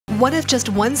What if just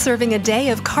one serving a day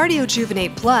of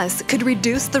CardioJuvenate Plus could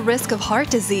reduce the risk of heart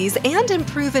disease and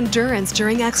improve endurance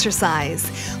during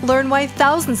exercise? Learn why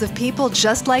thousands of people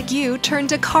just like you turn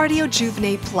to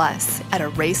CardioJuvenate Plus at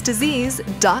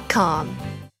erasedisease.com.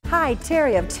 Hi,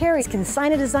 Terry of Terry's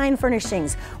Consigna Design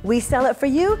Furnishings. We sell it for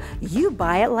you, you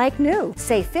buy it like new.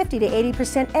 Save 50 to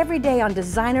 80% every day on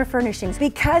designer furnishings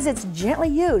because it's gently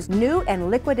used, new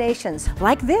and liquidations,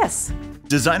 like this.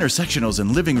 Designer sectionals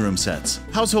and living room sets,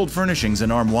 household furnishings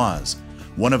and armoires,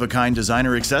 one-of-a-kind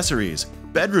designer accessories,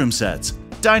 bedroom sets,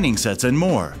 dining sets, and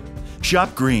more.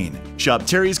 Shop green. Shop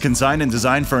Terry's Consign and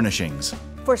Design Furnishings.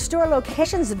 For store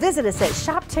locations, visit us at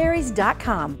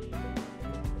shopterrys.com.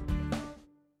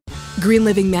 Green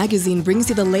Living Magazine brings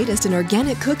you the latest in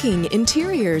organic cooking,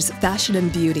 interiors, fashion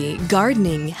and beauty,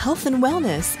 gardening, health and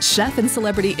wellness, chef and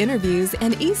celebrity interviews,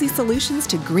 and easy solutions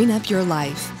to green up your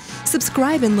life.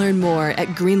 Subscribe and learn more at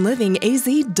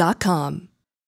greenlivingaz.com.